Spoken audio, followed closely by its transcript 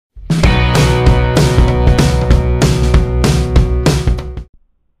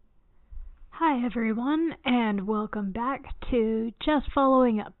Hi, everyone, and welcome back to Just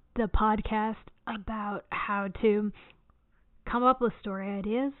Following Up, the podcast about how to come up with story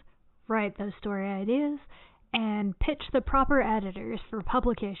ideas, write those story ideas, and pitch the proper editors for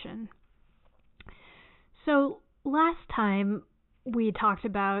publication. So, last time we talked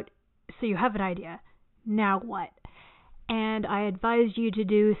about, so you have an idea, now what? And I advised you to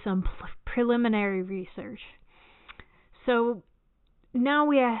do some preliminary research. So, now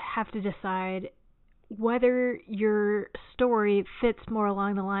we have to decide whether your story fits more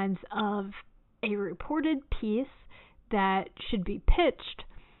along the lines of a reported piece that should be pitched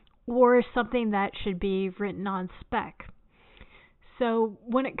or something that should be written on spec. So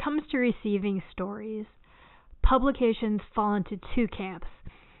when it comes to receiving stories, publications fall into two camps.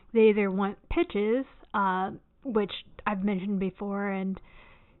 They either want pitches, which I've mentioned before and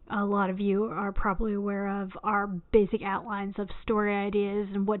a lot of you are probably aware of, are basic outlines of story ideas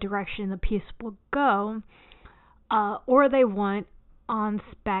and what direction the piece will go, or they want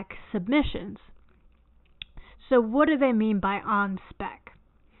on-spec submissions. So what do they mean by on-spec?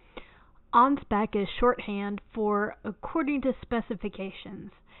 On-spec is shorthand for according to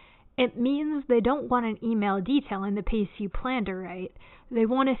specifications. It means they don't want an email detailing the piece you plan to write. They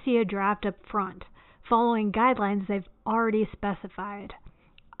want to see a draft up front, following guidelines they've already specified,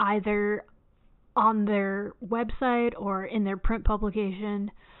 either on their website or in their print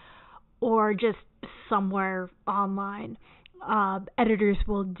publication or just somewhere online. Editors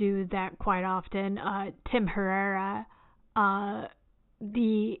will do that quite often. Tim Herrera,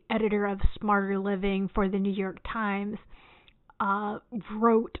 the editor of Smarter Living for the New York Times,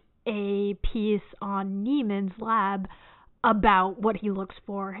 wrote a piece on Neiman's Lab about what he looks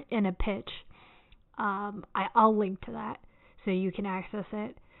for in a pitch. I'll link to that so you can access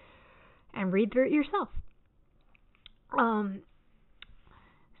it and read through it yourself.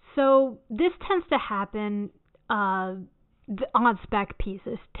 So this tends to happen, the on-spec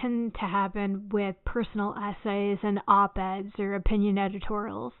pieces tend to happen with personal essays and op-eds or opinion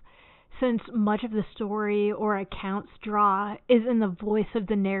editorials, since much of the story or account's draw is in the voice of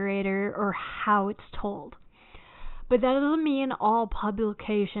the narrator or how it's told. But that doesn't mean all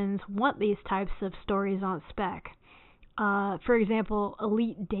publications want these types of stories on spec. For example,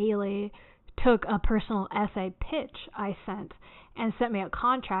 Elite Daily took a personal essay pitch I sent and sent me a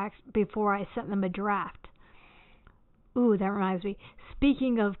contract before I sent them a draft. Ooh, that reminds me.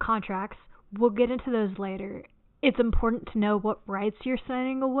 Speaking of contracts, we'll get into those later. It's important to know what rights you're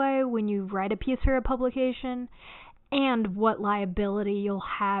sending away when you write a piece for a publication and what liability you'll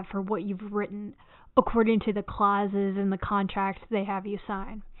have for what you've written according to the clauses in the contract they have you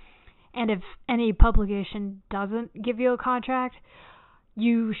sign. And if any publication doesn't give you a contract,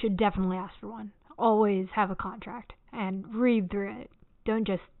 you should definitely ask for one. Always have a contract and read through it. Don't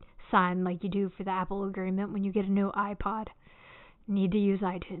just sign like you do for the Apple agreement when you get a new iPod. Need to use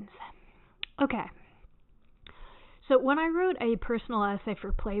iTunes. Okay. So when I wrote a personal essay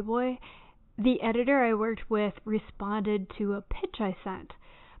for Playboy, the editor I worked with responded to a pitch I sent,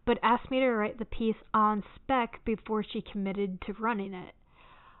 but asked me to write the piece on spec before she committed to running it.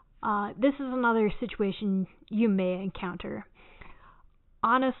 This is another situation you may encounter.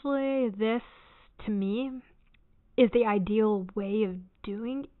 Honestly, this, to me, is the ideal way of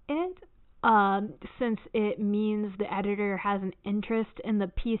doing it, since it means the editor has an interest in the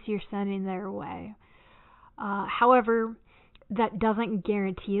piece you're sending their way. However, that doesn't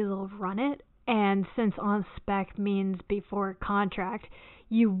guarantee they'll run it, and since on spec means before contract,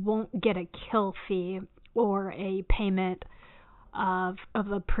 you won't get a kill fee or a payment of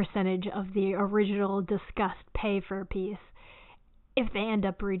a percentage of the original discussed pay for a piece if they end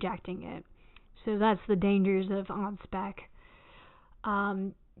up rejecting it. So that's the dangers of on-spec.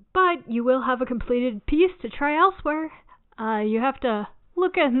 But you will have a completed piece to try elsewhere. You have to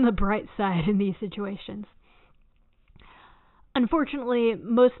look on the bright side in these situations. Unfortunately,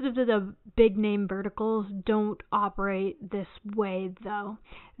 most of the big-name verticals don't operate this way, though.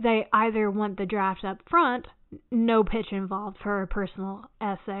 They either want the draft up front, no pitch involved for a personal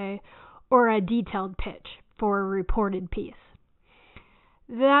essay, or a detailed pitch for a reported piece.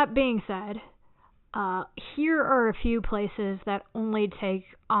 That being said, here are a few places that only take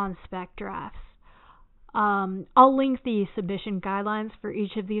on-spec drafts. I'll link the submission guidelines for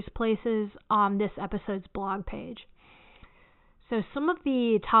each of these places on this episode's blog page. So some of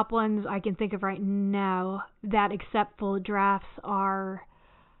the top ones I can think of right now that accept full drafts are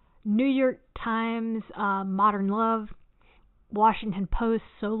New York Times, Modern Love, Washington Post,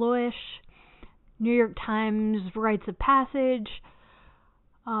 Solo-ish, New York Times, Rites of Passage,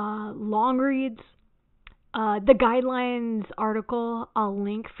 Long Reads, The guidelines article I'll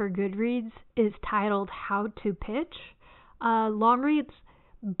link for Goodreads is titled How to Pitch Long Reads,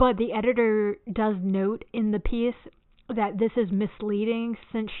 but the editor does note in the piece that this is misleading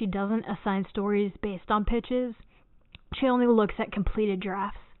since she doesn't assign stories based on pitches. She only looks at completed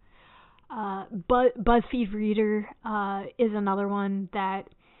drafts. BuzzFeed Reader is another one that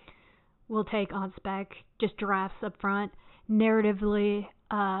will take on spec, just drafts up front. Narratively,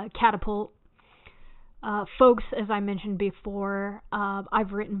 Catapult. Folks, as I mentioned before,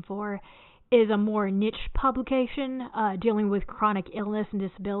 I've written for, is a more niche publication dealing with chronic illness and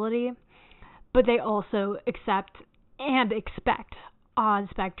disability, but they also accept and expect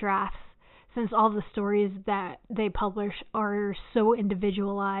on-spec drafts, since all the stories that they publish are so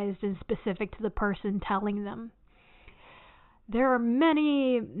individualized and specific to the person telling them. There are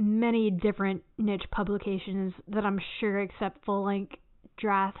many, many different niche publications that I'm sure accept full-length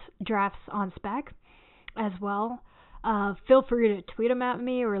drafts on spec as well. Feel free to tweet them at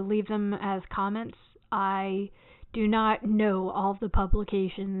me or leave them as comments. I do not know all of the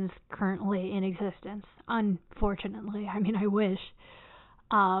publications currently in existence, unfortunately. I mean, I wish.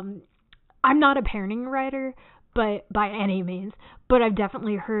 I'm not a parenting writer, but by any means, but I've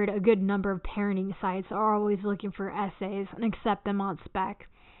definitely heard a good number of parenting sites are always looking for essays and accept them on spec.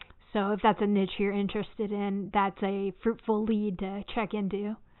 So if that's a niche you're interested in, that's a fruitful lead to check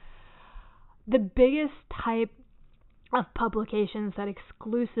into. The biggest type of publications that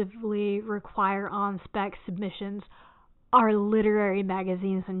exclusively require on-spec submissions are literary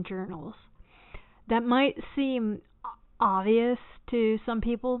magazines and journals. That might seem obvious to some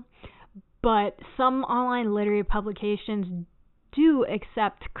people, but some online literary publications do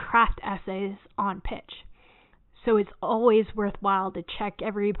accept craft essays on pitch. So it's always worthwhile to check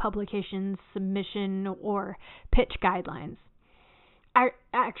every publication's submission or pitch guidelines.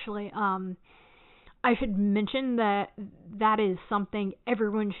 I should mention that is something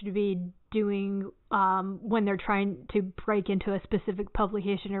everyone should be doing when they're trying to break into a specific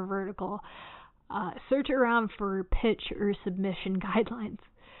publication or vertical. Search around for pitch or submission guidelines.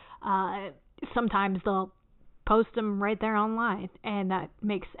 Sometimes they'll post them right there online, and that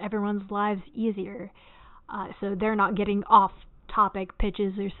makes everyone's lives easier. So they're not getting off-topic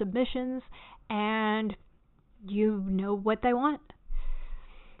pitches or submissions, and you know what they want.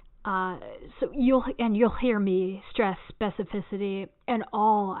 So you'll hear me stress specificity in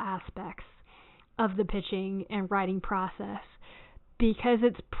all aspects of the pitching and writing process, because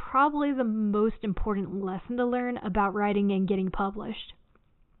it's probably the most important lesson to learn about writing and getting published.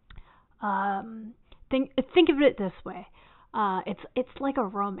 Think of it this way. It's like a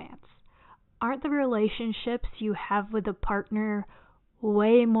romance. Aren't the relationships you have with a partner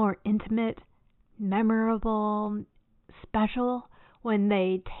way more intimate, memorable, special when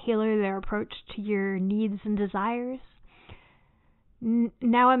they tailor their approach to your needs and desires?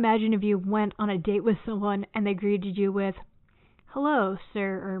 Now imagine if you went on a date with someone and they greeted you with, "Hello,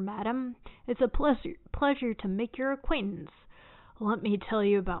 sir or madam. It's a pleasure to make your acquaintance. Let me tell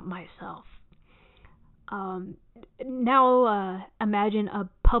you about myself." Now imagine a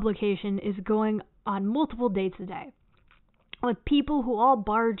publication is going on multiple dates a day with people who all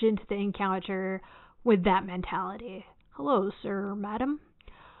barge into the encounter with that mentality. "Hello, sir or madam."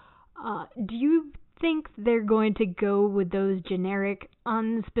 Do you think they're going to go with those generic,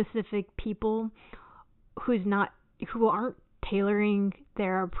 unspecific people who aren't tailoring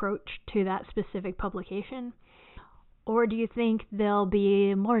their approach to that specific publication? Or do you think they'll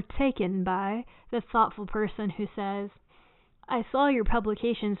be more taken by the thoughtful person who says, "I saw your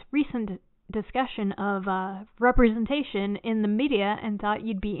publication's recent discussion of representation in the media and thought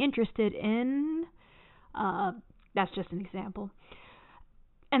you'd be interested in..." That's just an example.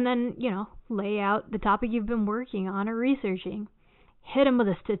 And then, lay out the topic you've been working on or researching. Hit them with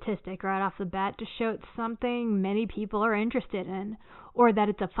a statistic right off the bat to show it's something many people are interested in, or that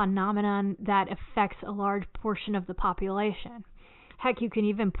it's a phenomenon that affects a large portion of the population. Heck, you can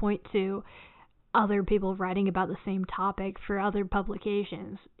even point to other people writing about the same topic for other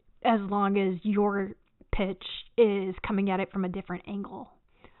publications, as long as your pitch is coming at it from a different angle.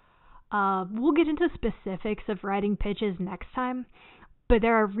 We'll get into specifics of writing pitches next time, but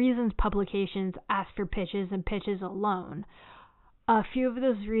there are reasons publications ask for pitches and pitches alone. A few of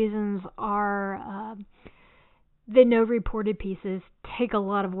those reasons are they know reported pieces take a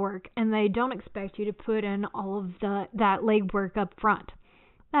lot of work, and they don't expect you to put in all of that legwork up front.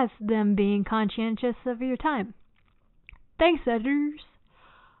 That's them being conscientious of your time. Thanks, editors.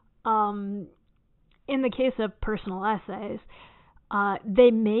 In the case of personal essays,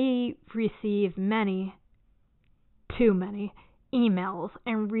 they may receive many, too many, emails,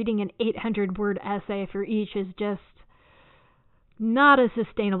 and reading an 800-word essay for each is just not a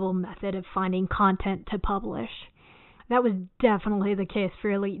sustainable method of finding content to publish. That was definitely the case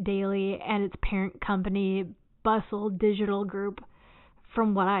for Elite Daily and its parent company, Bustle Digital Group,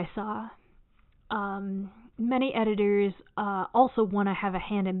 from what I saw. Many editors also want to have a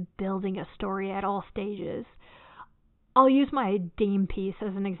hand in building a story at all stages. I'll use my Dame piece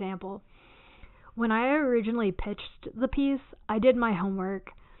as an example. When I originally pitched the piece, I did my homework.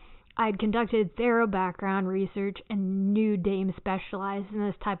 I'd conducted thorough background research and knew Dame specialized in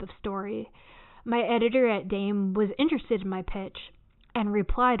this type of story. My editor at Dame was interested in my pitch and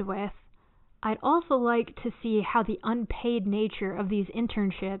replied with, "I'd also like to see how the unpaid nature of these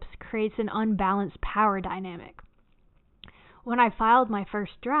internships creates an unbalanced power dynamic." When I filed my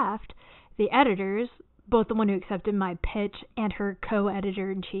first draft, the editors, both the one who accepted my pitch and her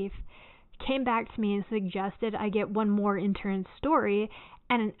co-editor-in-chief, came back to me and suggested I get one more intern story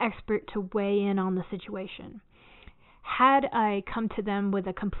and an expert to weigh in on the situation. Had I come to them with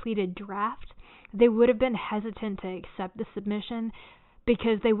a completed draft, they would have been hesitant to accept the submission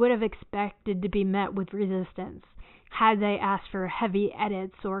because they would have expected to be met with resistance had they asked for heavy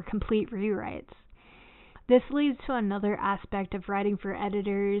edits or complete rewrites. This leads to another aspect of writing for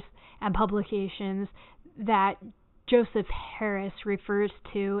editors and publications that Joseph Harris refers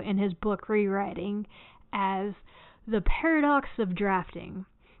to in his book Rewriting as the paradox of drafting.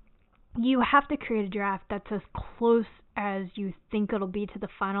 You have to create a draft that's as close as you think it'll be to the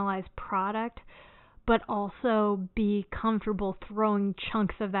finalized product, but also be comfortable throwing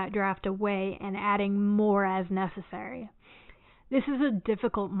chunks of that draft away and adding more as necessary. This is a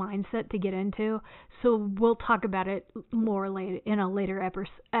difficult mindset to get into, so we'll talk about it more later in a later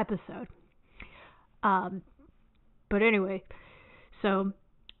episode. But anyway, so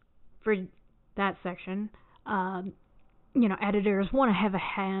for that section, editors want to have a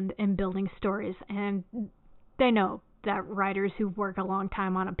hand in building stories, and they know that writers who work a long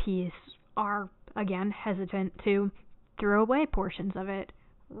time on a piece are, again, hesitant to throw away portions of it.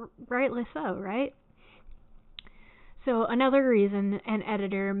 Rightly so, right? So another reason an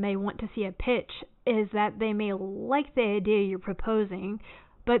editor may want to see a pitch is that they may like the idea you're proposing,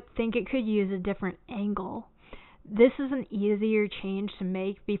 but think it could use a different angle. This is an easier change to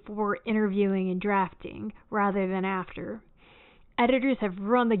make before interviewing and drafting, rather than after. Editors have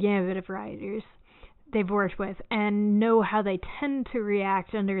run the gamut of writers they've worked with and know how they tend to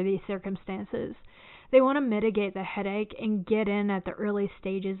react under these circumstances. They want to mitigate the headache and get in at the early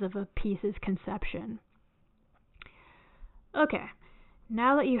stages of a piece's conception. Okay,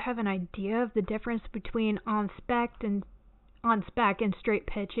 now that you have an idea of the difference between on-spec and straight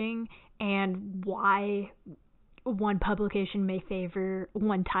pitching and why one publication may favor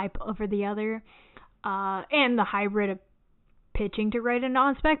one type over the other, and the hybrid of pitching to write an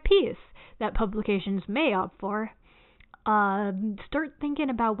on-spec piece that publications may opt for, start thinking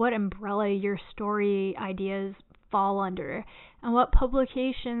about what umbrella your story ideas fall under and what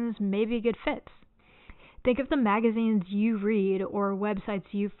publications may be good fits. Think of the magazines you read or websites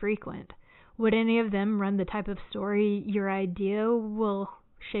you frequent. Would any of them run the type of story your idea will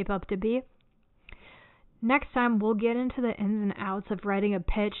shape up to be? Next time, we'll get into the ins and outs of writing a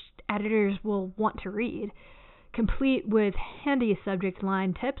pitch editors will want to read, complete with handy subject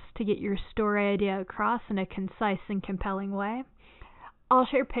line tips to get your story idea across in a concise and compelling way. I'll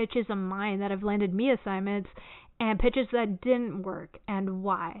share pitches of mine that have landed me assignments and pitches that didn't work and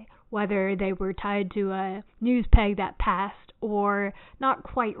why, whether they were tied to a news peg that passed or not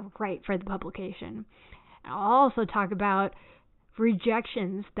quite right for the publication. I'll also talk about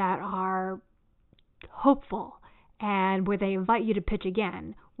rejections that are hopeful and where they invite you to pitch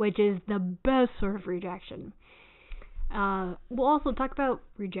again, which is the best sort of rejection. We'll also talk about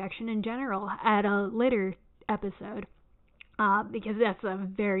rejection in general at a later episode, because that's a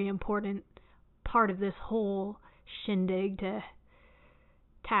very important part of this whole shindig to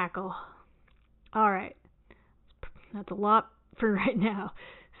tackle. Alright, that's a lot for right now,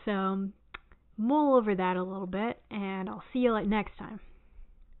 so mull over that a little bit, and I'll see you next time.